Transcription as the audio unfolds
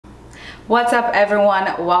What's up everyone,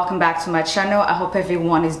 welcome back to my channel. I hope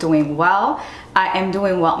everyone is doing well. I am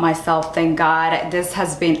doing well myself, thank God. This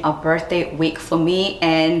has been a birthday week for me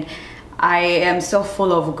and I am so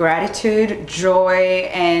full of gratitude, joy,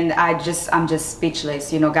 and I'm just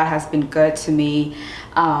speechless. You know, God has been good to me.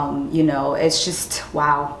 You know, it's just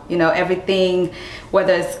wow. You know, everything,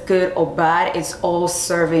 whether it's good or bad, it's all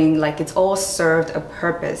serving, like it's all served a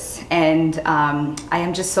purpose. And I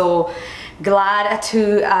am just so glad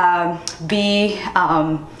to be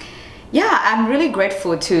yeah, I'm really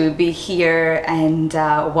grateful to be here. And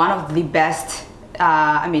one of the best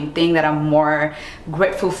thing that I'm more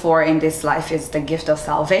grateful for in this life is the gift of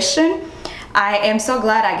salvation. I am so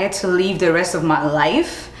glad I get to live the rest of my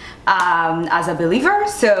life as a believer.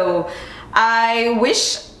 So I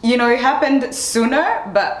wish, you know, it happened sooner,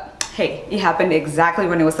 but hey, it happened exactly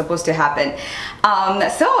when it was supposed to happen.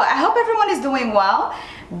 So I hope everyone is doing well.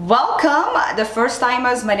 Welcome, the first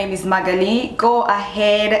timers. My name is Magaly. Go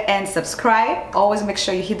ahead and subscribe. Always make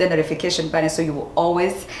sure you hit the notification button so you will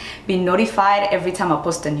always be notified every time I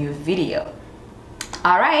post a new video.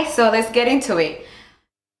 All right, so let's get into it.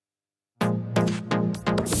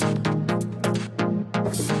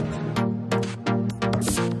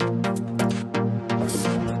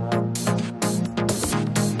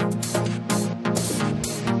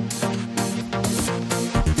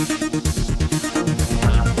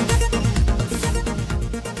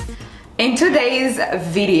 In today's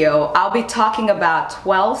video, I'll be talking about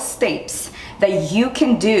 12 steps that you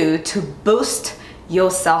can do to boost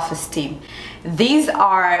your self-esteem. These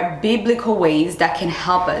are biblical ways that can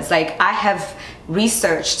help us. Like, I have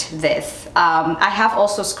researched this. I have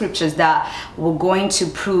also scriptures that were going to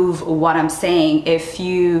prove what I'm saying. If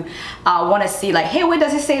you want to see like, hey, where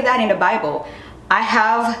does it say that in the Bible? I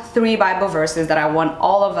have 3 Bible verses that I want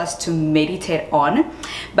all of us to meditate on.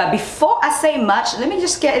 But before I say much, let me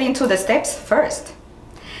just get into the steps first.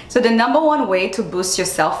 So the #1 way to boost your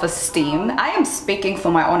self-esteem, I am speaking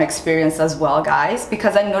from my own experience as well, guys,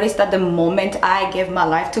 because I noticed that the moment I gave my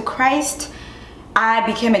life to Christ, I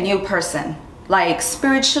became a new person. Like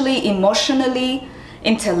spiritually, emotionally,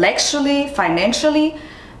 intellectually, financially,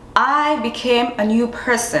 I became a new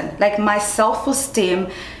person. Like my self-esteem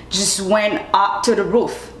just went up to the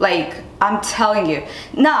roof. Like, I'm telling you.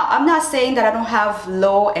 Now, I'm not saying that I don't have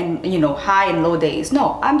low and, you know, high and low days.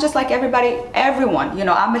 No, I'm just like everybody, everyone. You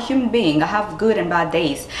know, I'm a human being. I have good and bad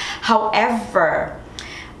days. However,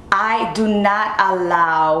 I do not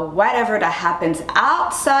allow whatever that happens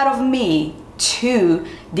outside of me to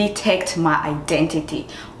detect my identity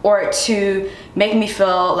or to make me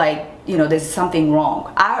feel like, you know, there's something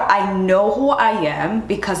wrong. I know who I am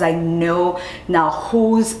because I know now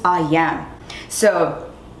whose I am.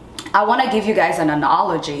 So I want to give you guys an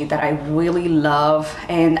analogy that I really love,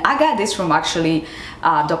 and I got this from actually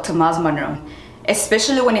Dr. Miles Monroe,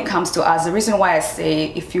 especially when it comes to us. The reason why I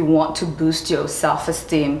say, if you want to boost your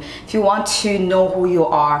self-esteem, if you want to know who you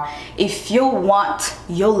are, if you want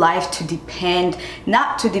your life to depend,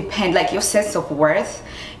 not to depend, like your sense of worth,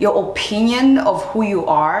 your opinion of who you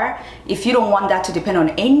are, if you don't want that to depend on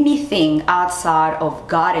anything outside of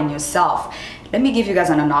God and yourself, let me give you guys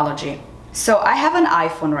an analogy. So I have an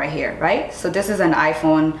iPhone right here, right? So this is an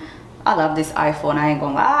iPhone. I love this iPhone, I ain't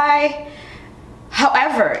gonna lie.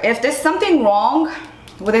 However, if there's something wrong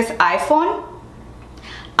with this iPhone,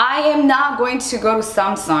 I am not going to go to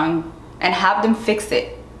Samsung and have them fix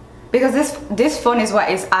it, because this phone is what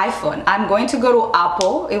is iPhone. I'm going to go to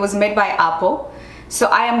Apple. It was made by Apple. So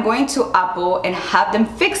I am going to Apple and have them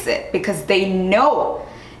fix it, because they know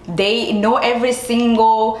every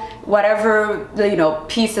single whatever, you know,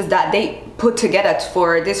 pieces that they put together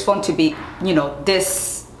for this phone to be, you know,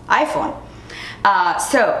 this iPhone.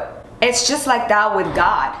 So it's just like that with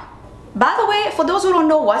God. By the way, for those who don't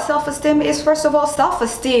know what self-esteem is, first of all,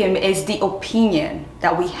 self-esteem is the opinion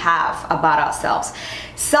that we have about ourselves.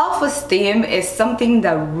 Self-esteem is something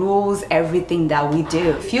that rules everything that we do.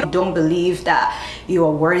 If you don't believe that you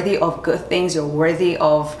are worthy of good things, you're worthy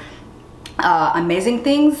of amazing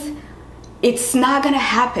things, it's not gonna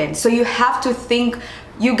happen. So you have to think,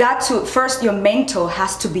 you got to, first your mental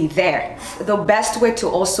has to be there. The best way to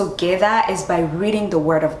also get that is by reading the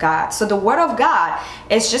Word of God. So the Word of God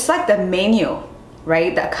is just like the menu,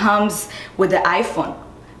 right, that comes with the iPhone.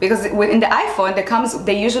 Because in the iPhone,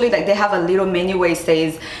 they usually, like, they have a little menu where it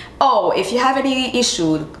says, oh, if you have any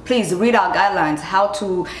issue, please read our guidelines, how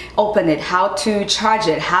to open it, how to charge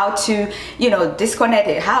it, how to, you know, disconnect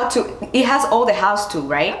it, it has all the how to,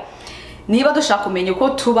 right? niba dushaka kumenya uko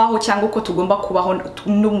tubaho cyangwa uko tugomba kubaho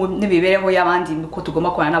n'imibereho y'abandi uko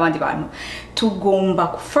tugomba kubana n'abandi bantu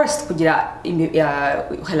tugomba first kugira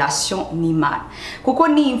relation n'Imana kuko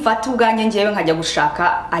nimfata ubwanjye ngewe nkajya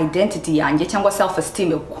gushaka identity yanjye cyangwa self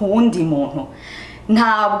esteem kundi muntu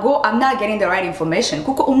ntabwo I'm not getting the right information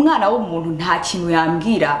kuko umwana w'umuntu nta kintu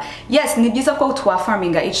yambwira. Yes, ni byiza ko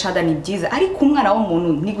twafarminga each other, ni byiza, ariko umwana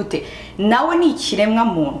w'umuntu ni gute? Nawe ni ikiremwa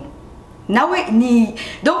muntu, nawe ni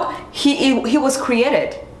donc he was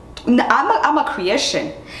created. I'm a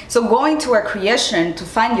creation. So going to a creation to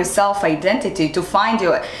find your self identity, to find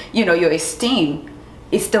your your esteem,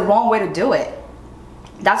 it's the wrong way to do it.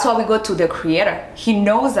 That's why we go to the Creator. He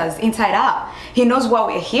knows us inside out. He knows why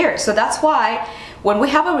we're here. So that's why when we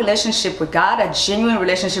have a relationship with God, a genuine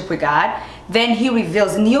relationship with God, then He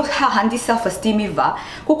reveals niyo hahandi self-esteem iva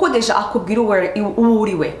kuko deja akubwira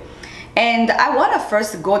uriwe. And I want to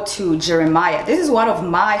first go to Jeremiah. This is one of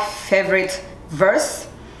my favorite verse.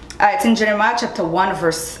 It's in Jeremiah chapter 1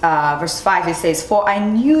 verse 5. It says, "For I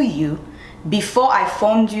knew you before I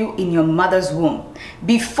formed you in your mother's womb.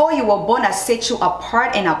 Before you were born, I set you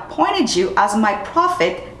apart and appointed you as my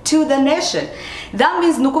prophet to the nation." That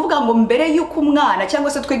means nukuvuga ngo mbere yuko umwana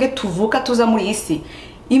cyangwa se twege tuvuka tuza muri isi,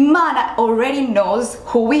 Imana already knows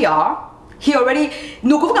who we are. He already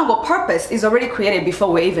nukuvuga ngo purpose is already created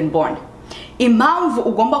before we're even born. Impamvu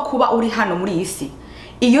ugomba kuba uri hano muri isi,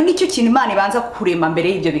 iyo nicyo kintu Imana ibanza kurema mbere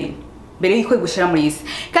y'ibyo bintu, mbere yuko igushira muri isi.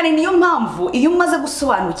 Kandi niyo mpamvu iyo umaze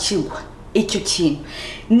gusobanukirwa icyo kintu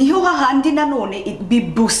niho hahandi nanone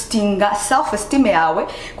boostinga self esteem yawe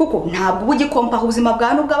kuko ntabwo ugikompa ubuzima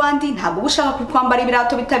bwawe n'ubw'abandi, ntabwo ushaka kwambara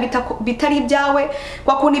ibirato bitari ibyawe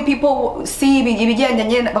kwa kundi people see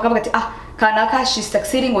ibigendanye bakavuga ati kanaka she's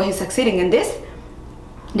succeeding or he's succeeding in this,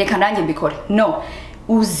 reka nanjye mbikore. No,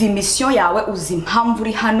 uzi mission yawe, uzi impamvu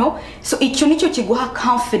uri hano. So icyo nicyo kiguha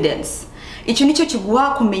confidence, icyo nicyo kiguha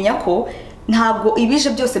kumenya ko ntabwo ibije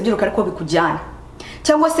byose byiruka ariko bikujyana.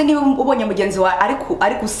 Cyangwa se niba ubonye mugenzi wawe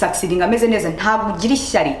ariko succeeding ameze neza, ntabwo ugira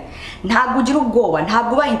ishyari, ntabwo ugira ubwoba,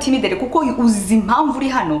 ntabwo uba intimidated kuko uzi impamvu uri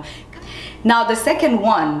hano. Now the second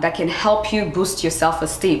one that can help you boost your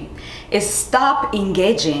self-esteem is stop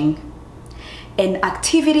engaging in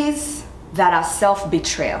activities that are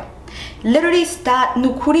self-betrayal. Literally start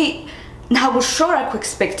nukuri ntabwo ushobora ku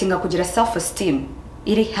expectinga kugira self-esteem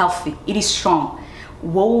iri healthy, iri strong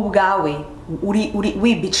wowe ubwawe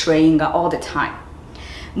uri betrayinga all the time.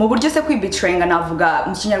 Mu buryo se kwibetrayinga navuga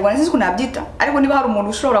mu Kinyarwanda sinzi kunabyita, ariko niba hari umuntu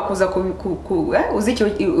ushobora kuza uzi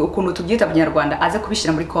ukuntu tubyita mu Kinyarwanda aze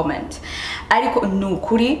kubishira muri comment. Ariko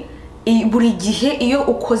nukuri buri gihe iyo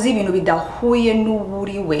ukoze ibintu bidahuye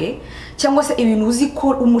n'uburiwe cyangwa se ibintu uzi ko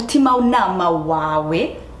umutima unama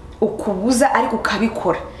wawe ukubuza ariko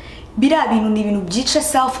ukabikora, bira bintu ni ibintu byica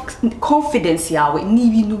self confidence yawe, ni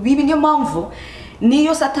ibintu bibi. Niyo mpamvu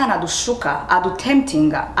niyo Satana adushuka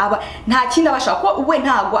adutemptinga nta kindi abasha ko we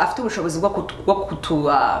ntago afite ubushobozi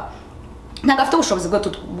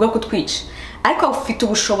bwo kutwica, ariko ufite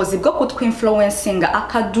ubushobozi bwo kutwinfluencinga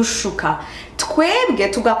akadushuka twebwe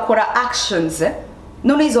tugakora actions,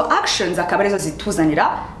 none izo actions akaba arizo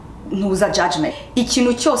zituzanira ntuza judgment.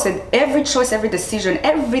 Ikintu cyose, every choice, every decision,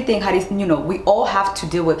 everything hari we all have to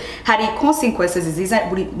deal with, hari consequences ziza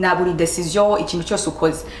buri decision. Ikintu cyose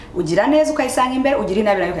ukoze ugira neza ukayisanga imbere, ugira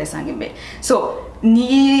inabi nayo ukayisanga imbere. So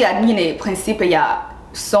ni nyine principle ya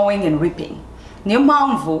sowing and reaping. Niyo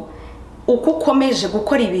mpamvu uko ukomeje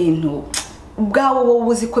gukora ibintu ubwawe wowe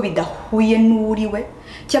uzi ko bidahuye n'uriwe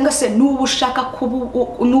cyangwa se n'ubu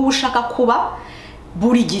ushaka kuba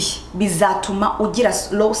buri gihe bizatuma ugira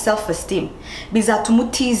low self esteem, bizatuma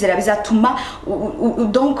utizera, bizatuma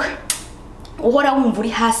donc uhora wumva uri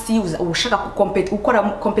hasi, ushaka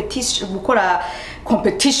gukora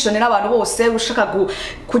competition n'abantu bose, ushaka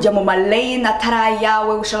kujya mu lane atari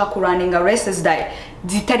yawe, ushaka kurunninga races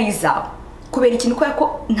zitari izawe. Kubera ikintu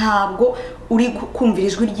ko ntabwo uri kumvira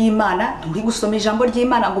ijwi ry'Imana, nturi gusoma ijambo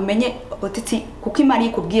ry'Imana ngo umenye otiti kuko Imana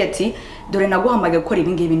ikubwiye ati dore naguhamagaye gukora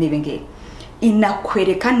ibi ngibi n'ibi ngibi,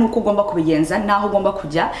 inakwereka nuko ugomba kubigenza, naho ugomba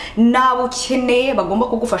kujya, nabo ukeneye bagomba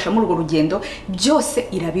kugufasha muri urwo rugendo, byose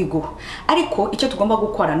irabiguha. Ariko icyo tugomba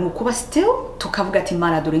gukora ni ukuba still tukavuga ati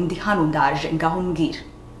Imana dore ndi hano ndaje ngaho mbwira.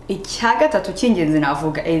 Icya gatatu cy'ingenzi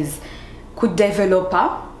navuga is ku develop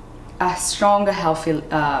a strong healthy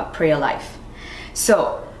prayer life.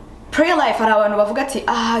 So prayer life hari abantu bavuga ati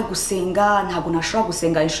gusenga ntabwo nashobora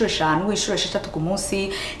gusenga inshuro 5 inshuro 6 ku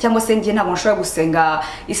munsi, cyangwa se ngiye ntabwo nashobora gusenga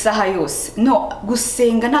isaha yose. No,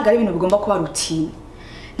 gusenga ntabwo ari ibintu bigomba kuba routine,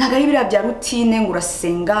 ntago ari biriya bya routine ngo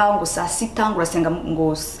urasenga ngo saa sita ngo urasenga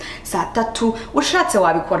ngo saa tatu ushatse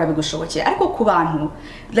wabikora bigushobokeye ariko ku bantu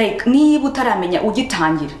like niba utaramenya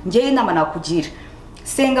ugitangira ngiye inama nakugira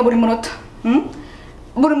senga buri munota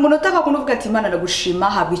buri munota akakuvuga ati Imana ndagushima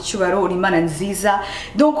habwa icyubaro uri Imana nziza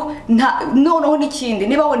donc noneho n'ikindi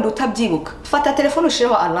niba wenda utabyibuka fata telefone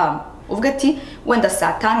ushireho alarm uvuga ati wenda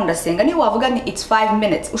saa 5 ndasenga niba wavuga ni it's 5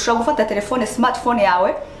 minutes ushobora gufata telefone smartphone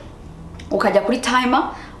yawe ukajya kuri timer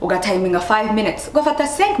ugatiminga 5 minutes ugafata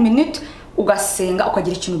 5 minutes ugasenga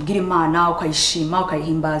ukagira ikintu ubwira Imana ukayishima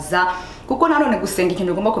ukayihimbaza kuko nanone gusenga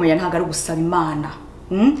ikintu ugomba kumenya ntago ari gusaba Imana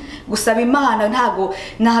gusaba Imana ntago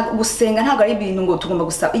gusenga ntago ari ibintu ngo tugomba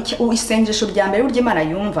gusaba isengesho rya mbere burya Imana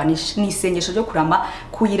yumva ni isengesho ryo kurama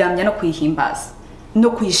kuyiramya no kwihimbaza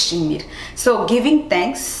no kwishimira so giving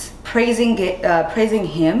thanks praising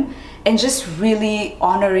him and just really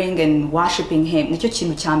honoring and worshiping him nicyo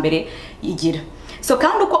kintu cya mbere igira so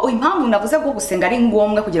kandi uko impamvu navuze ko gusenga ari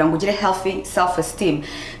ngombwa kugira ngo ugire healthy self esteem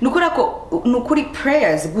nukuri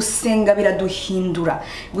prayers gusenga biraduhindura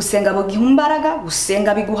gusenga bugiha imbaraga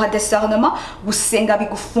gusenga biguha discernement gusenga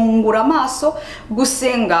bigufungura amaso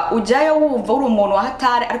gusenga ujyayo wumva uri umuntu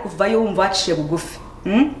wahatare ariko uvayo wumva waciye bugufi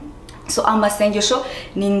so amasengesho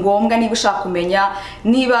ni ngombwa niba ushaka kumenya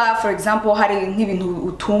niba for example hari nk'ibintu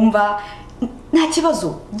utumva nta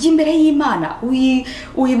kibazo imbere y'Imana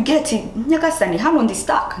uyibwira ati nyagasani hano ndi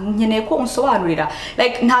stuck nkeneye ko unsobanurira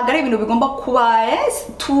like ntago ari ibintu bigomba kuba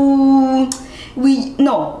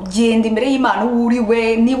no genda imbere y'Imana uri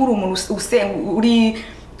we niba uri umuntu uri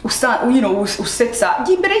usetsa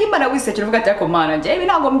imbere y'Imana wisekera uvuga ati ariko Mana njye ibi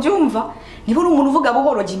ntago mbyumva niba uri umuntu uvuga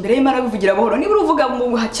buhoro imbere y'Imana bivugira buhoro niba uvuga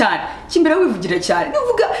mu cyane imbere wivugira cyane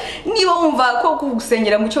niba wumva ko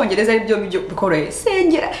gusengera mu cyongereza ari byo bikoreye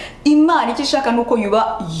sengera Imana icyo ishaka nuko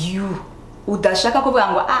yuba udashaka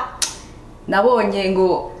kuvuga ngo nabonye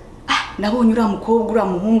uriya mukobwa uriya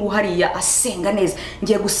muhungu hariya asenga neza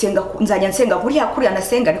ngiye gusenga nzajya nsenga kuriya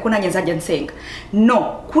nasenga ariko nanjye nzajya nsenga no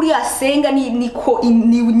kuriya asenga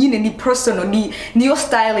nyine ni personal niyo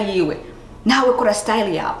style yiwe nawe kora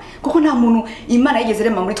style yawe kuko nta muntu Imana yigeze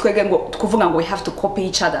rema muri twege ngo tukuvuga ngo we have to copy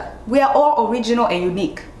each other we are all original and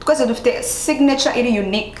unique twese dufite signature iri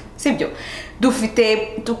unique sibyo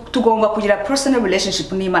tugomba kugira personal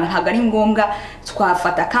relationship n'Imana ntago ari ngombwa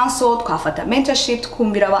twafata counsel twafata mentorship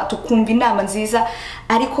tukumva inama nziza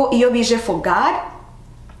ariko iyo bije for God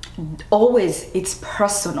always it's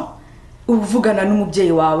personal uvugana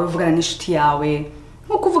n'umubyeyi wawe uvugana n'inshuti yawe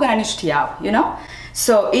nkuko uvugana n'inshuti yawe you know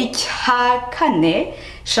so icyakane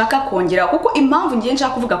shaka kongera kuko impamvu ngiye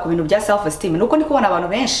nshaka kuvuga ku bintu bya self esteem nuko ndi kubona abantu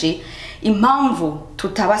benshi impamvu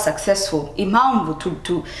tutaba successful impamvu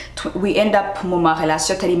we end up mu ma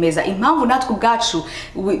relation tari meza impamvu natwe ubwacu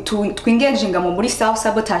twingenjinga muri self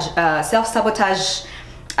sabotage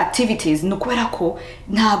activities nukubera ko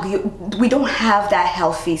ntago we don't have that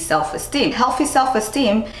healthy self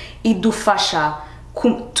esteem idufasha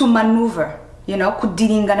to maneuver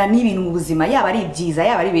kudiringana n'ibintu mu buzima yaba ari byiza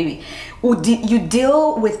yaba ari bibi you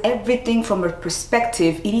deal with everything from a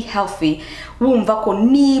perspective iri healthy wumva ko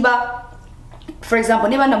niba for example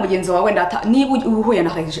niba na mugenzi wawe niba uhuye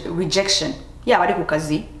na rejection yaba ari ku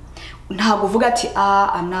kazi ntago uvuga ati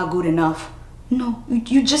I'm not good enough no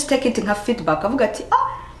you just take it nka feedback avuga ati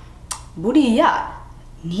buriya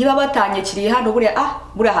niba batanyekiriye hano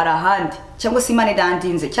buriya hari ahandi cyangwa se Imana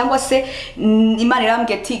irandinze cyangwa se Imana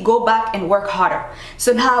irambwiye ati go back and work harder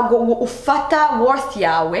so ntago ufata worth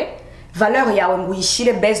yawe valeur yawe ngo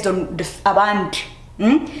uyishyire based on abandi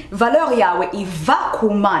valeur yawe iva ku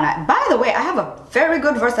Mana. By the way, I have a very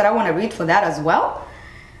good verse that I want to read for that as well.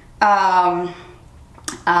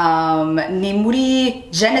 Ni muri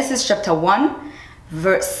Genesis chapter 1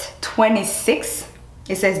 verse 26.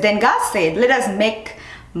 It says, then God said, let us make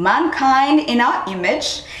mankind in our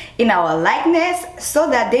image, in our likeness, so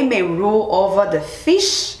that they may rule over the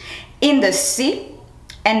fish in the sea,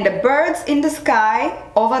 and the birds in the sky,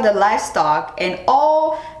 over the livestock, and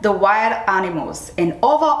all the wild animals, and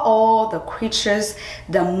over all the creatures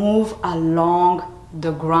that move along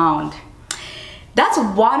the ground. That's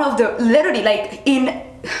one of the, literally, like in,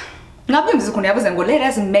 let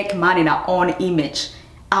us make man in our own image,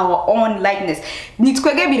 our own likeness.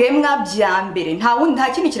 Nitwege biremwa byambere nta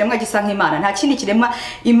kindi kiremwa gisa nk'Imana, nta kindi kiremwa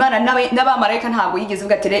Imana n'abamarayika ntabwo yigeze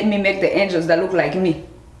uvuga ati let me make the angels that look like me.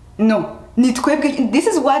 No. This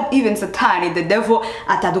is what even Satan, the devil,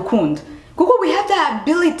 atadukund. Kuko we have that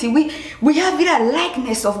ability, we have that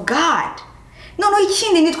likeness of God. No,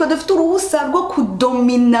 ikindi nitwe dufite uruhusa rwo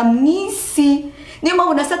kudomina mwisi. Niyo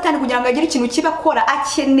mpamvu na Satani kugira ngo agire ikintu kibakora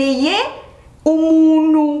akeneye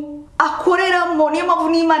umuntu akoreramo. Niyo mpamvu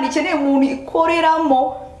n'Imana ikeneye umuntu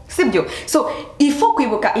ikoreramo. sibyo? So ifo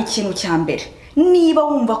kwibuka ikintu cya mbere, niba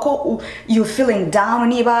wumva ko you feeling down,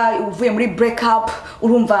 niba uvuye muri break up,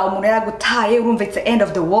 urumva umuntu yaragutaye, urumva it's the end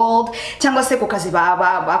of the world, cyangwa se ku kazi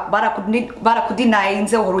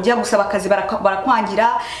barakudinainze uhora ujya gusaba akazi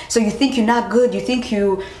barakwangira, so you think you're not good, you think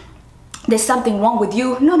there's something wrong with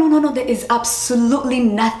you. No, there is absolutely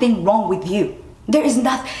nothing wrong with you. There is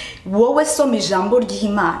not. Wowe soma ijambo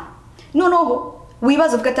ry'Imana. No,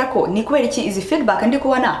 wibaza ugata ko ni kubera iki izi feedback ndi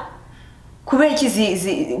kubona, kubera iki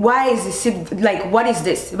why is this, like what is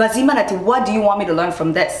this? Bazimana ati what do you want me to learn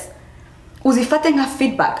from this? Uzifate nka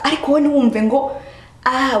feedback ariko wowe wumve ngo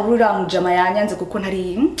urura mujama yanyanze kuko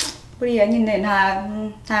ntari buriya nyine nta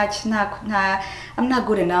I'm not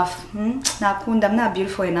good enough, nakunda, I'm not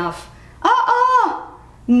beautiful enough.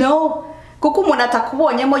 No, kuko umuntu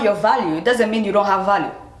atakubonyemo your value, it doesn't mean you don't have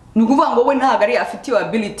value. Nukuvuga ngo we ntago ari afite your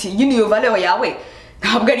ability, yini your value yawe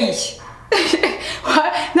ntabwo ari iki.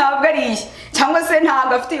 Ntabwo ari iki. Cyangwa se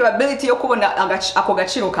ntabwo afite your ability yo kubona ako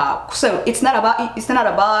gaciro kawe. So it's not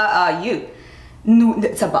about you. No,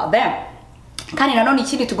 it's about them. Kandi nanone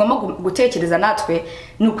ikindi tugomba gutekereza natwe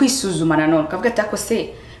ni ukwisuzuma nanone. Kavuga ati ako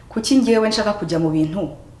se kuki ngiyewe nshaka kujya mu bintu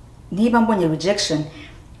niba mbonye rejection,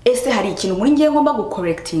 ese hari ikintu muri ngiye ngomba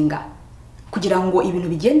gucorrectinga kugira ngo ibintu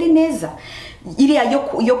bigende neza. Iriya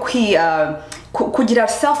yo kugira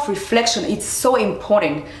self reflection, it's so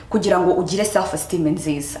important kugira ngo ugire self esteem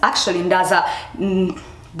nziza. Actually ndaza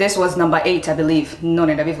this was number 8 I believe,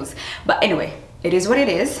 none ndabivuze, but anyway it is what it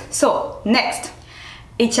is. So next,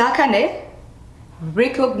 icyakane,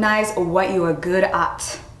 recognize what you are good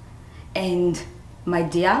at, and my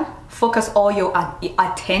dear, focus all your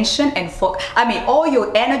attention and all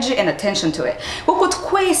your energy and attention to it.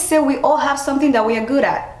 Say we all have something that we are good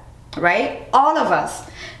at, right? All of us.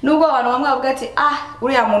 Nubwo abantu bamwe bavuga ati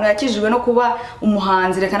uriya muntu yakijijwe no kuba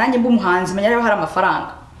umuhanzi, reka nanjye mbe umuhanzi menya rero hari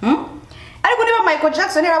amafaranga. Ariko niba Michael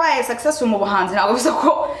Jackson yarabaye successful mu buhanzi, ntabwo bivuze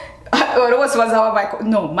ko bose bazaba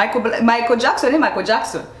Michael Jackson ni Michael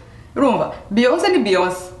Jackson. Urumva, Beyonce ni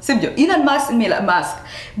Beyonce, sibyo? Elon Musk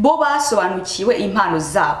bo basobanukiwe impano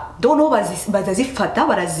zabo. Dono bazazifata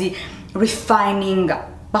barazi refininga,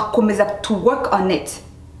 bakomeza to work on it.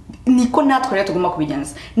 Niko natwe rero tugomba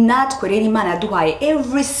kubigenza. Natwe rero Imana yaduhaye,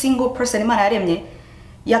 every single person Imana yaremye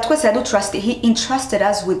yatwese yadutrust, he entrusted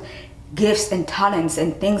us with gifts and talents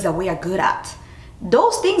and things that we are good at.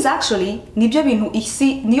 Those things actually nibyo bintu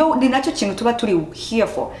isi niyo ni nacyo kintu tuba turi here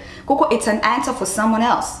for, kuko it's an answer for someone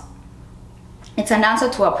else. It's an answer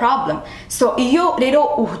to a problem. So iyo rero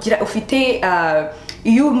ufite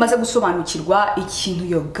iyo umaze gusobanukirwa ikintu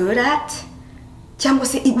you're good at, cyangwa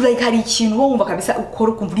se like hari ikintu wumva kabisa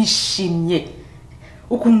ukora ukumva urishimye,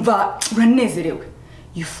 ukumva uranezerewe,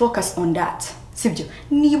 you focus on that, sibyo?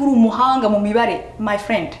 Niba uri umuhanga mu mibare, my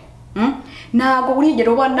friend, ntabwo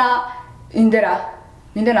urigera ubona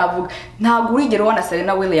ninde navuga, ntabwo urigera ubona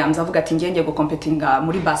Serena Williams avuga ati ngiye gucompetinga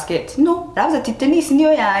muri basket. No, ravuze ati tennis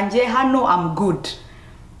niyo yanjye hano, I'm good.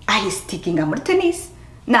 I sticking muri tennis.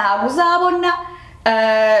 Ntabwo uzabona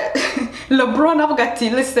LeBron avuga ati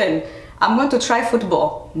listen, I'm going to try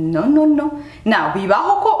football. No. Now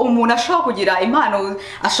bibaho ko umuntu ashobora kugira impano,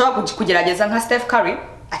 ashobora kugerageza nka Steph Curry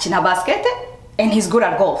akina basket and he's good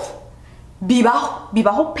at golf.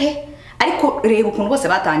 Bibaho pe. Ariko reba ukuntu bose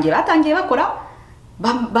batangiye bakora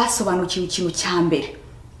basobanukiwe ikintu cya mbere.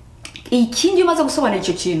 Ikindi umaze gusobanura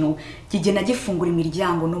icyo kintu kigena gifungura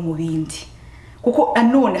imiryango no mu bindi, kuko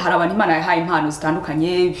nanone hari abantu Imana yahaye impano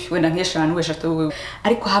zitandukanye, wenda nk'eshanu eshatu,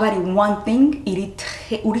 ariko haba ari one thing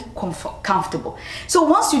uri comfortable. So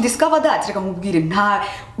once you discover that, reka nkubwire, nta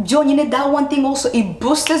byonyine that one thing also it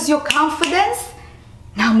boosts your confidence.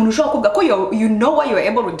 Nta muntu ushobora kuvuga ko you know what you are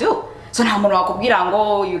able to do. So nta muntu wakubwira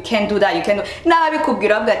ngo you can do that, you can do.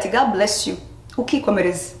 Nabikubwira avuga ati God bless you,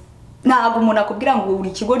 ukikomereza. Ntabwo umuntu akubwira ngo uri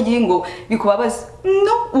kigo ryingo bikubabaza.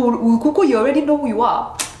 No, kuko you already know who you are.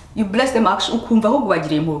 You bless them actually, ukumva aho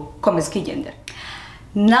gubagiriye mu komeza kigendera.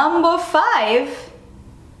 Number 5,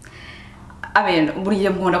 buriye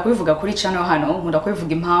nkunda kubivuga kuri channel hano, nkunda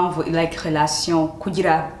kubivuga impamvu like relation,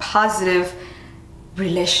 kugira positive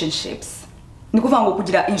relationships. Nikuvuga ngo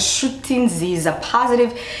kugira inshuti nziza,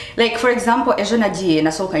 positive, like for example ejo nagiye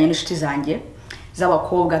nasohokanye n'inshuti zanjye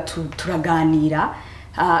z'abakobwa turaganira,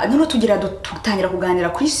 none tutangira kuganira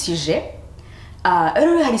kuri sujet.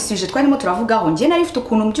 Rero hari sujet twarimo turavugaho, ngiye nari mfite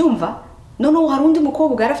ukuntu mbyumva, none hari undi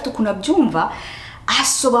mukobwa yari afite ukuntu abyumva,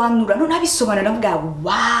 asobanura, none abisobanura ndavuga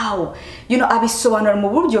wow, abisobanura mu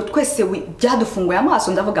buryo twese byadufunguye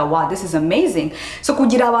amaso, ndavuga wow, this is amazing. So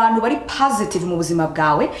kugira abantu bari positive mu buzima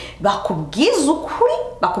bwawe, bakubwiza ukuri,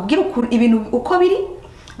 bakubwira ukuri ibintu uko biri,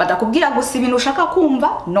 batakubwira gusa ibintu ushaka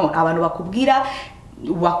kumva, no, abantu bakubwira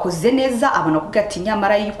wakoze neza abana kuvuga ati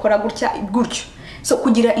nyamara yikora gutyo. So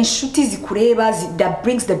kugira inshuti zikureba that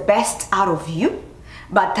brings the best out of you,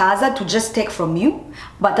 bataza to just take from you,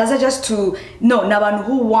 bataza just to nabantu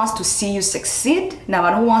who wants to see you succeed,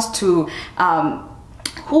 nabantu who wants to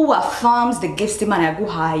who affirms the gifts Imana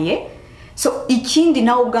yaguhaye. So ikindi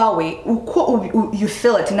nawe ubwawe uko you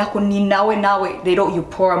feel it nako ni nawe rero you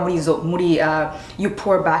you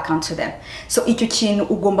pour back onto them. So icyo kintu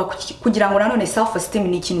ugomba kugira ngo nanone self esteem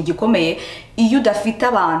ni ikintu gikomeye iyo udafite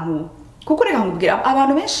abantu, kuko reka nkubwira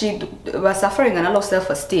abantu benshi suffering na low self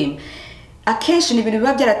esteem akenshi ni ibintu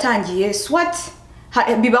biba byaratangiye swat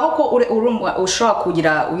bibaho ko ushobora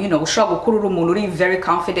kugira ushobora gukura uri umuntu uri very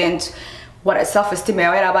confident, what self esteem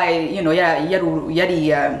yawe yarabaye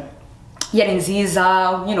yari nziza,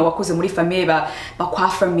 wakuze muri famille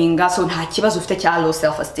bakwaffirminga, so nta kibazo ufite cya low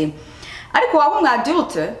self esteem. Ariko waba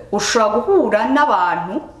umwadult ushobora guhura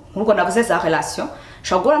n'abantu nkuko navuze za relation,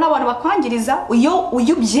 ushobora guhura n'abantu bakwangiriza iyo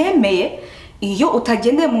ubyemeye, iyo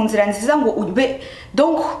utagendeye mu nzira nziza ngo ube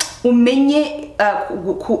donc umenye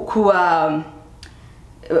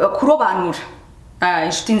kurobanura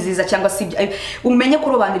inshuti nziza cyangwa se umenye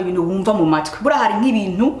kurobanura ibintu wumva mu matwi. Bura hari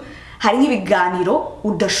nk'ibiganiro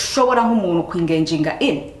udashobora nk'umuntu kwingenjinga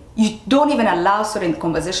in. You don't even allow certain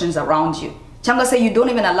conversations around you, cyangwa se you don't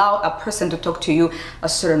even allow a person to talk to you a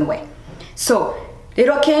certain way. So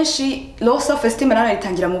rero kenshi low self esteem nana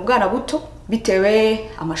itangira mu bwana buto bitewe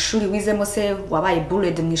amashuri wizemo, se wabaye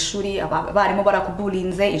bullied mu ishuri, abarimo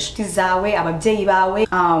barakubulinze, inshuti zawe, ababyeyi bawe.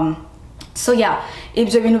 So yeah,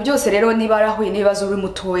 ibyo bintu byose rero niba arahuye n'ibibazo uri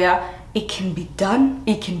mutoya, it can be done,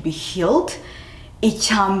 it can be healed.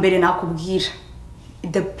 Icyambere nakubwira,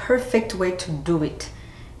 the perfect way to do it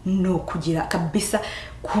no kugira kabisa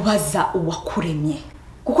kubaza uwakuremye,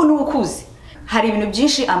 kuko nubukuzi hari ibintu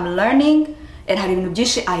byinshi I'm learning and hari ibintu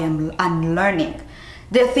byinshi I am unlearning.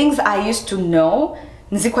 There are things I used to know,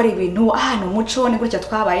 nziko ari ibintu no muco ni gutya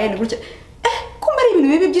twabaye ni gutya kumara ibintu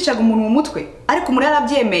bibi byicaga umuntu mu mutwe, ariko umuntu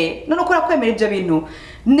yarabyemeye none ko kwemera ibyo bintu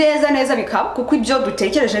neza bikaba, kuko ibyo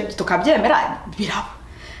dutekereje tukabyemera biraba.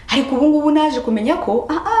 Ariko ubu ngubu naje kumenya ko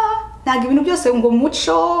ntago ibintu byose ngo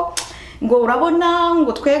muco ngo urabona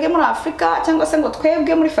ngo twebwe muri Afrika cyangwa se ngo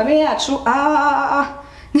twebwe muri famille yacu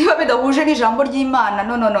niba bidahuje n'ijambo ry'Imana.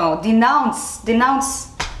 No, denounce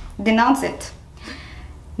it.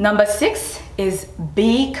 Number 6 is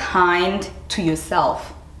be kind to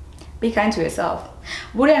yourself. Be kind to yourself.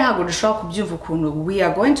 Buriya ntago dushobora kubyumva ukuntu we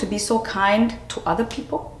are going to be so kind to other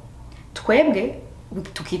people, twebwe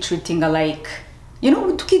tukitreatinga like we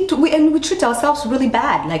treat ourselves really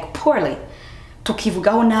bad, like poorly.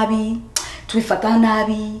 Tukivugaho nabi, tubifata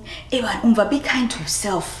nabi. Umva, be kind to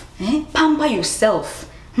yourself. Pamper yourself.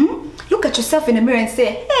 Look at yourself in the mirror and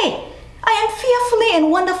say, hey, I am fearfully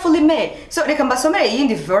and wonderfully made. So reka mbasomere in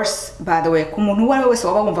the verse, by the way, ku muntu uwo ari we wese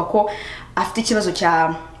waba wumva ko afite ikibazo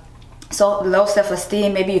cya low self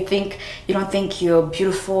esteem. Maybe you don't think you're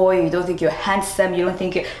beautiful, you don't think you're handsome, you don't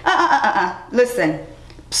think you listen.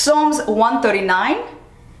 Psalms 139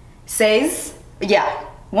 says,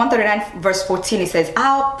 139 verse 14, it says,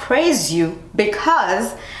 I'll praise you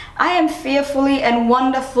because I am fearfully and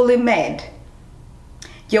wonderfully made.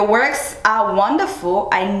 Your works are wonderful,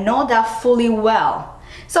 I know that fully well.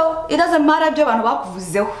 So it doesn't matter ibyo abantu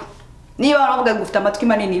bakuvuzeho. Niba baravuga gufite amatwi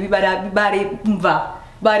manini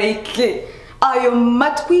bareke. Ayo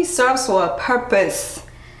matwi serves for a purpose.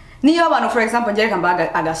 Niba abantu, for example, njye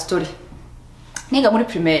kamba aga story. Niga muri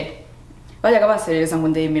primaire bajyaga banserereza ngo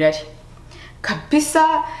ndemirari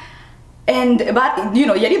kabisa, but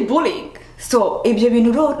yari bullying. So ibyo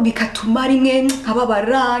bintu ro bikatuma rimwe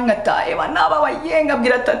nkababara ngataye banababaye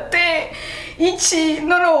ngabwira tate iki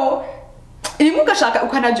no rimwe ugashaka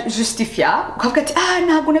ukana justifia ukavuga ati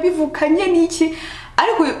ntago nabivukanye niki,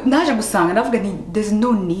 ariko naje gusanga navuga ni there's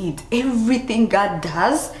no need. Everything God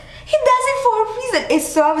does, he does it for a reason. It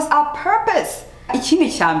serves a purpose.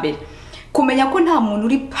 Ikindi cyambere kumenya ko nta muntu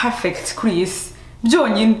uri perfect kuri isi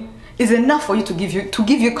byonyine is enough for you to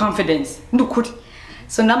give you confidence ndukuri.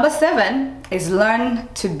 So number 7 is learn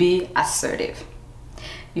to be assertive.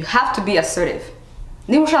 You have to be assertive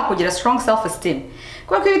niba ushaka kugira strong self esteem,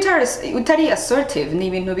 kuko iyo utari assertive ni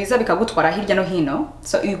ibintu biza bikagutwara hirya no hino.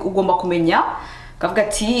 So ugomba kumenya kavuga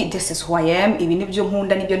ati this is who I am, ibi nibyo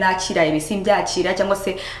nkunda nibyo nakira, ibi simbyakira, cyangwa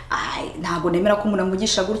se ntago nemera ko umuntu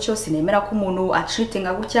amugisha gutyo, sinemera ko umuntu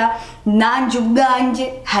atreatinga gutya, nanjye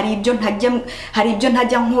ubwanjye hari ibyo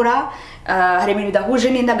ntajya nkora, hari ibintu bidahuje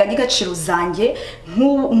n'indangagaciro zanjye.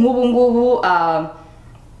 nk'ubu ngubu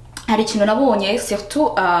hari ikintu nabonye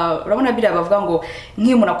surtout urabona biriya bavuga ngo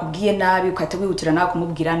nk'iyo umuntu akubwiye nabi ukahita wihutira nawe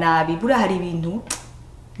kumubwira nabi, buriya hari ibintu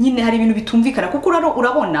nyine hari ibintu bitumvikana kuko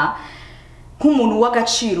urabona nk'umuntu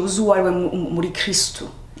w'agaciro uzi uwo ari we muri Kristo.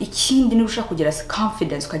 Ikindi ni ushaka kugira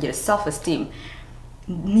confidence, ukagira self esteem,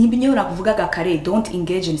 nibyo nakuvugaga kare, don't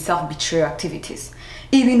engage in self betrayal activities.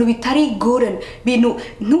 Ibintu bitari good and bintu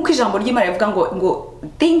nuko ijambo ry'Imana rivuga ngo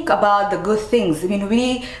think about the good things, ibintu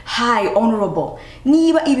biri high honorable.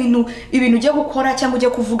 Niba ibintu ujya gukora cyangwa ujya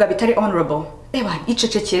kuvuga bitari honorable, eba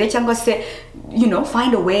icecekere cyangwa se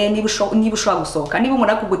find a way. Niba ushobora gusohoka, niba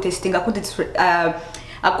umuntu akugutestinga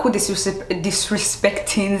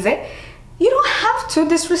disrespectinze, you don't have to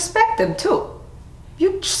disrespect them too.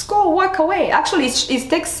 You just go walk away. Actually, it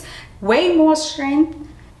takes way more strength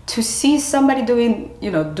to see somebody do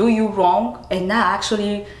you wrong and not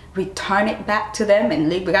actually return it back to them and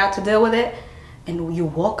leave God to deal with it, and you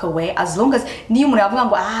walk away. As long as niyo umuntu avuga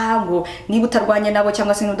ngo niba utarwanye nabo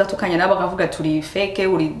cyangwa se nudatukanye nabo akavuga turi fake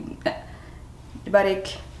uri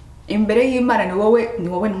bareke, imbere y'Imana ni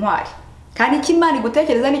wowe ntwari, kandi ikimana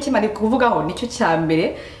igutekereza n'ikimana kuvugaho nicyo cya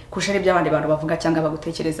mbere kushara ibyo abandi bantu bavuga cyangwa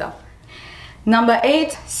bagutekerezaho. Number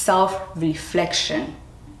 8, self reflection.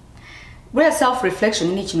 Buriya self reflection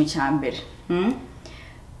ni ikintu cya mbere.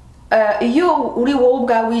 Iyo uri wowe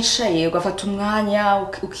ubwawe wicaye ugafata umwanya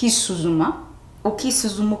ukisuzuma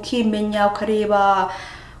ukimenya, ukareba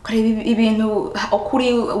ibintu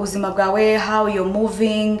ukuri ubuzima bwawe, how you're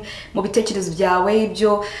moving, mu bitekerezo byawe,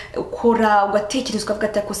 ibyo ukora, ugatekereza ukavuga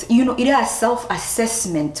ati kose iriya self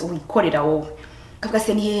assessment wikorera wowe, kavuga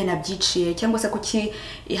se ni hehe nabyiciye, cyangwa se kuki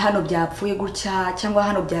hano byapfuye gutya, cyangwa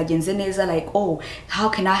hano byagenze neza, like how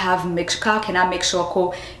can I make sure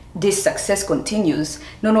ko this success continues,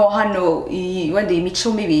 hano wende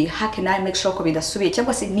imico mibi, how can I make sure ko bidasubiye,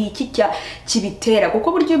 cyangwa se ni iki kibitera,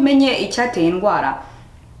 kuko buryo umenye icyateye indwara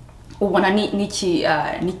ubona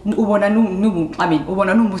ubona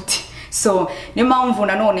n'umuti. So niyo mpamvu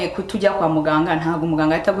nanone kutujya kwa muganga, ntago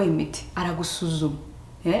muganga ahita aguha imiti,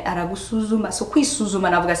 aragusuzuma. So kwisuzuma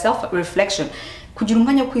navuga self reflection, kugira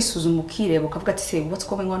umwanya wo kwisuzuma ukireba ukavuga ati say what's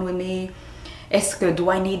going on with me, do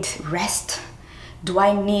I need rest, do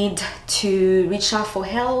I need to reach out for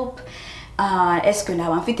help,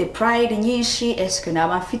 naba mfite pride nyinshi,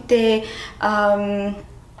 naba mfite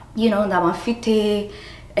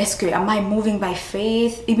am I moving by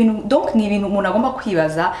faith. Donc ni ibintu umuntu agomba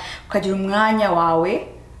kwibaza, ukagira umwanya wawe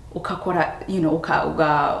ukakora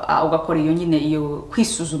ugakora iyo nyine iyo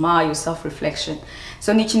kwisuzuma, iyo self reflection.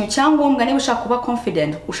 So ni ikintu cyangombwa niba ushaka kuba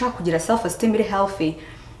confident, ushaka kugira self esteem iri healthy.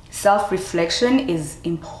 Self reflection is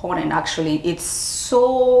important. Actually, it's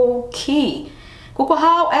so key, kuko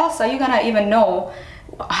how else are you gonna even know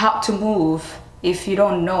how to move if you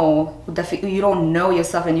don't know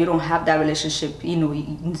yourself and you don't have that relationship,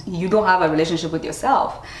 you don't have a relationship with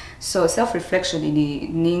yourself. So self reflection is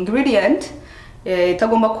the ingredient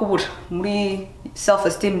itagomba kubura muri self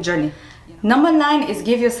esteem journey. Number 9 is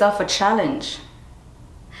give yourself a challenge.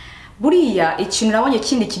 Buriya ikintu nabonye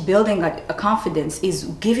kindi ki building a confidence is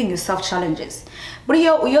giving yourself challenges.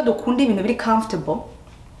 Buriya iyo dukunda ibintu biri comfortable,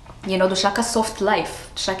 dushaka soft life,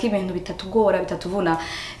 dushaka ibintu bitatugora, bitatuvuna,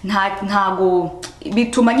 ntago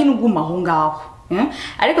bituma nyine uguma aho ngaho.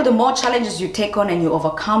 Ariko the more challenges you take on and you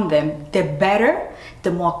overcome them, the better,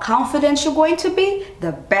 the more confident you're going to be,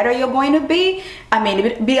 the better you're going to be. I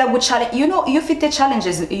mean, be a good challenge. You fit the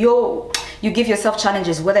challenges, you give yourself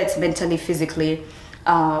challenges, whether it's mentally, physically,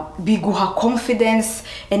 biguha confidence,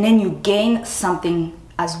 and then you gain something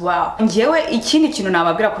as well. Njyewe ikindi kintu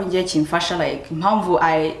nababwira kuri njyewe kimfasha, like mpamvu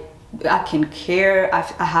I can care,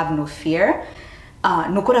 I have no fear.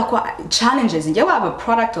 Nukora kwa challenges. Njyewe I'm a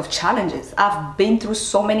product of challenges. I've been through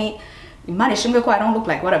so many. Imana ishimwe ko I don't look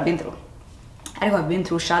like what I've been through. I've been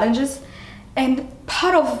through challenges, and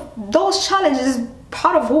part of those challenges,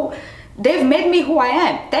 part of who they've made me who I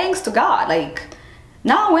am. Thanks to God. Like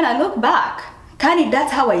now when I look back,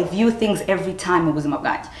 that's how I view things every time in ubuzima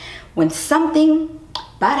bwanjye. When something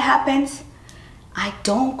bad happens, I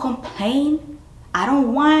don't complain, I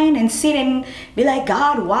don't whine and sit and be like,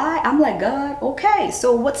 God, why? I'm like, God, okay,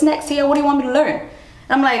 so what's next here? What do you want me to learn? And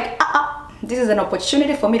I'm like, this is an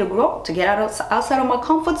opportunity for me to grow, to get outside of my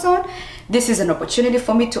comfort zone. This is an opportunity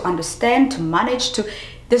for me to understand, to manage,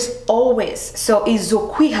 there's always. So izo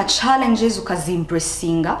kwiha challenges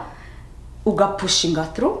ukazimbracinga,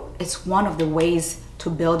 ugapushinga through. It's one of the ways to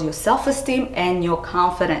build your self-esteem and your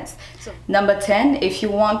confidence. So, number 10, if you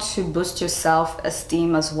want to boost your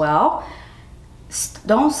self-esteem as well,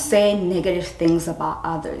 don't say negative things about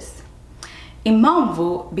others.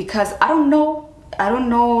 Impamvu, because I don't know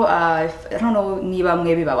niba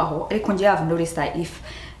mwebi babaho, ariko njye I've noticed that if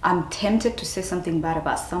I'm tempted to say something bad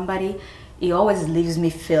about somebody, it always leaves me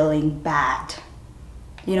feeling bad.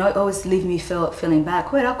 you know, it always leave me feeling bad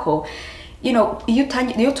kubera ko you know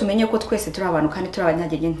iyo tumenye ko twese turi abantu kandi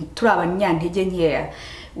turi abanyantege nkeya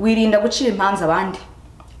wirinda gucira impanza abandi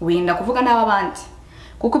wirinda kuvuga n'abandi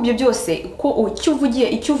kuko ibyo byose ko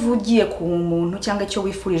icyo uvugiye ku muntu cyangwa icyo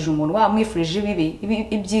wifurije umuntu wamwifurije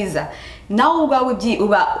ibyiza nawe ubwawe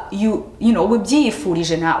you know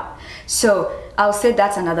ubyifurije nawe. So I'll say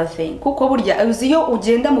that's another thing kuko burya iyo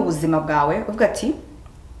ugenda mu buzima bwawe uvuga ati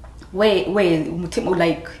we umutima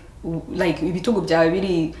like ibitugu byawe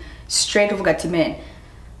biri straight uvuga ati man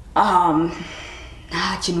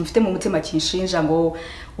nta kintu mfite mu mutima kinshinja ngo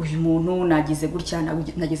uyu muntu nagize gutya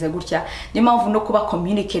niyo mpamvu no kuba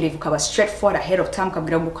communicative ukaba straightforward ahead of time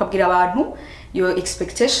ukabwira abantu your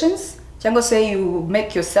expectations cyangwa se you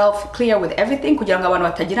make yourself clear with everything kugira ngo abantu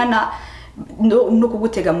batagirana no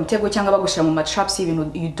kugutega mutego cyangwa bagushyira mu traps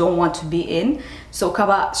y'ibintu you don't want to be in. So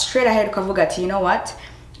ukaba straight ahead ukavuga ati you know what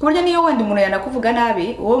kuburyo niyo wenda umuntu yanakuvuga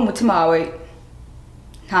nabi wowe umutima wawe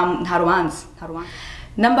nta rubanza.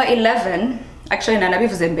 Number 11, actually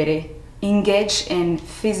nanabivuze mbere, engage in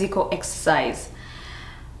physical exercise.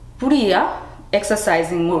 Buriya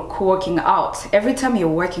exercising working out, every time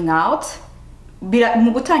you're working out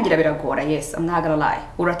mu gutangira biragora, yes, I'm not gonna lie.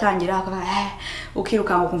 Uratangira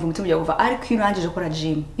ukirukanka ukumva umutima ujya guva, ariko iyo urangije gukora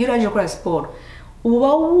gym, iyo urangije gukora sport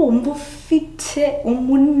uba wumva ufite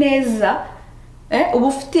umuneza uba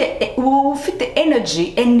ufite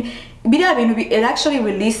energy, and biriya bintu it actually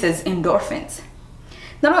releases endorphins.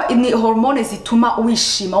 Ni hormones zituma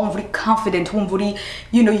wishima wumva uri confident wumva uri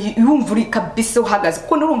wumva uri kabisa uhagaze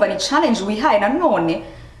kuko nurumva ni challenge wihaye nanone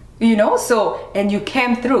you know, so and you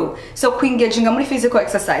came through. So engaging muri physical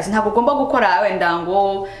exercise ntabwo ugomba gukora wenda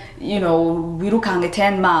ngo wirukange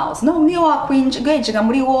 10 miles, no, niyo engaging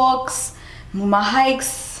muri walks, mu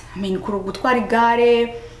hikes, I mean gutwara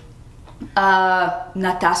igare,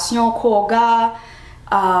 natation, koga,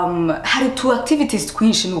 hari two activities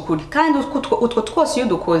twinshi n'ukuri kandi utwo twose iyo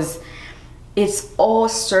dukoze it's all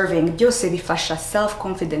serving, byose bifasha self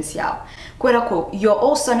confidence yawe kubera ko you're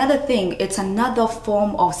also another thing, it's another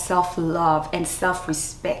form of self love and self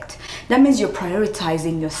respect. That means you're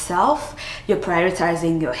prioritizing yourself, you're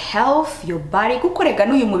prioritizing your health, your body kuko rega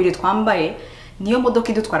n'uyu mubiri twambaye niyo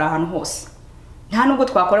modoka idutwara ahantu hose, nta nubwo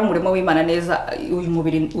twakora umurimo w'Imana neza uyu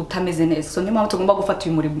mubiri utameze neza. So niyo mpamvu tugomba gufata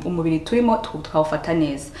uyu umubiri turimo tukawufata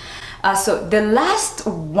neza. So the last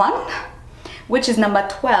one, which is number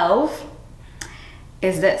 12,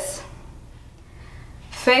 is this: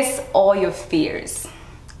 face all your fears.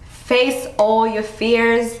 Face all your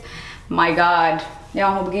fears. My God,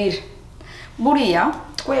 nkubwire buriya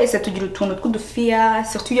twese tugira utuntu tw'udufear,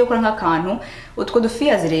 surtout iyo ukora nk'akantu utwo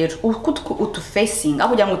dufears rero utu facing aho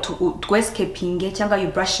kugira ngo tu escaping cyangwa you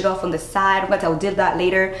brush it off on the side, but I'll deal that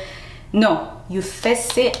later. No, you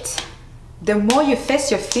face it. The more you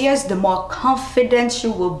face your fears, the more confident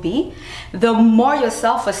you will be, the more your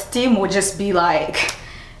self-esteem will just be like,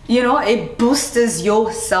 you know, it boosts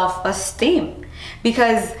your self-esteem.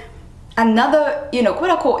 Because another, you know,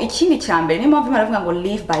 kubera ko ikindi cyambere ni mpamvu Imana ivuga ngo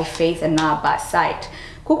live by faith and not by sight.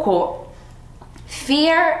 Kuko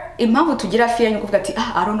fear, impamvu tugira fear ni kuvuga ati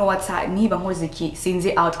I don't know what's niba nkoze iki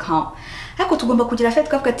sinzi outcome, ariko tugomba kugira faith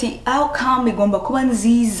kuvuga ati outcome igomba kuba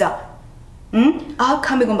nziza.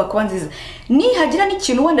 Outcome igomba kuba nziza, ni hagira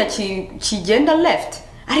n'ikintu wenda kigenda left,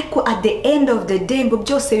 ariko at the end of the day ngo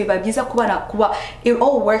byose biba byiza kuba it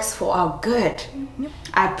all works for our good.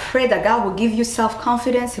 I pray that God will give you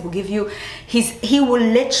self-confidence. He will give you He will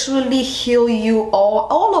literally heal you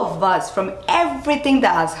all of us from everything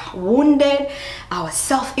that has wounded our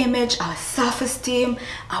self-image, our self-esteem,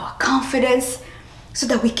 our confidence, so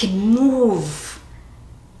that we can move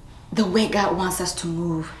the way God wants us to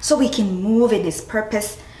move. So we can move in His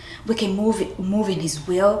purpose. We can move in His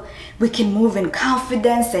will. We can move in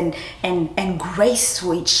confidence and grace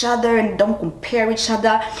for each other, and don't compare each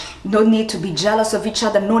other. No need to be jealous of each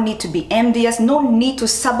other. No need to be envious. No need to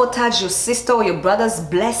sabotage your sister or your brother's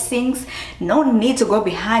blessings. No need to go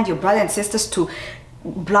behind your brother and sisters to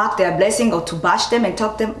block their blessing or to bash them and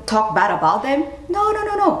talk bad about them.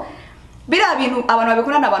 No.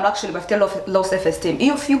 Actually low self-esteem.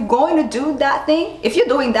 If you're going to do that thing, if you're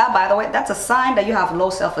doing that, by the way, that's a sign that you have low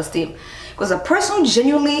self-esteem. Because a person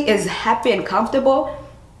genuinely is happy and comfortable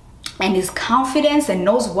and is confident and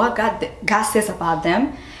knows what God says about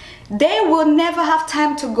them, they will never have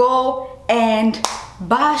time to go and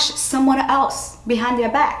bash someone else behind their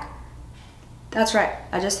back. That's right,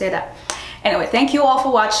 I just said that. Anyway, thank you all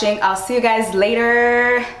for watching. I'll see you guys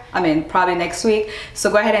later. I mean, probably next week. So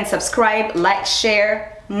go ahead and subscribe, like,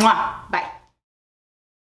 share. Mwah. Bye.